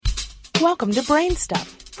Welcome to Brain Stuff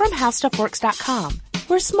from HowStuffWorks.com,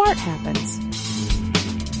 where smart happens.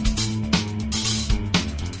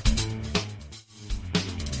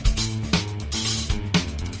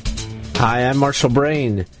 Hi, I'm Marshall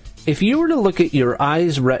Brain. If you were to look at your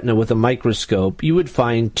eye's retina with a microscope, you would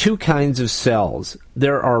find two kinds of cells.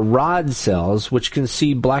 There are rod cells, which can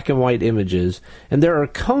see black and white images, and there are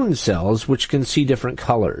cone cells, which can see different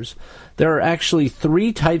colors. There are actually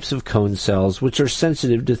three types of cone cells, which are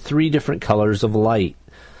sensitive to three different colors of light.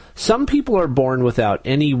 Some people are born without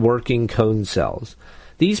any working cone cells.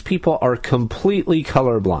 These people are completely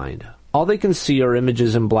colorblind. All they can see are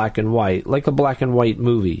images in black and white, like a black and white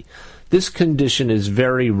movie. This condition is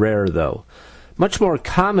very rare, though. Much more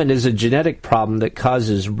common is a genetic problem that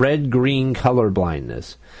causes red-green color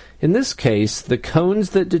blindness. In this case, the cones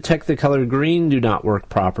that detect the color green do not work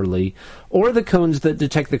properly, or the cones that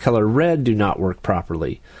detect the color red do not work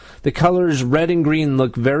properly. The colors red and green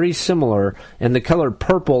look very similar, and the color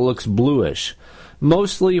purple looks bluish.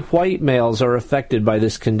 Mostly white males are affected by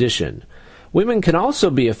this condition. Women can also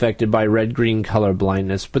be affected by red-green color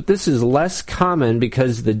blindness, but this is less common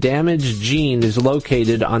because the damaged gene is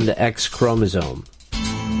located on the X chromosome.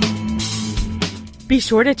 Be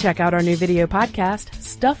sure to check out our new video podcast,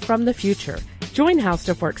 Stuff from the Future. Join How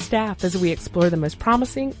Stuff Works staff as we explore the most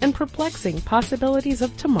promising and perplexing possibilities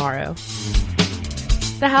of tomorrow.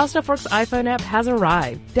 The How Stuff Works iPhone app has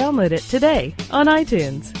arrived. Download it today on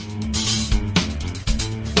iTunes.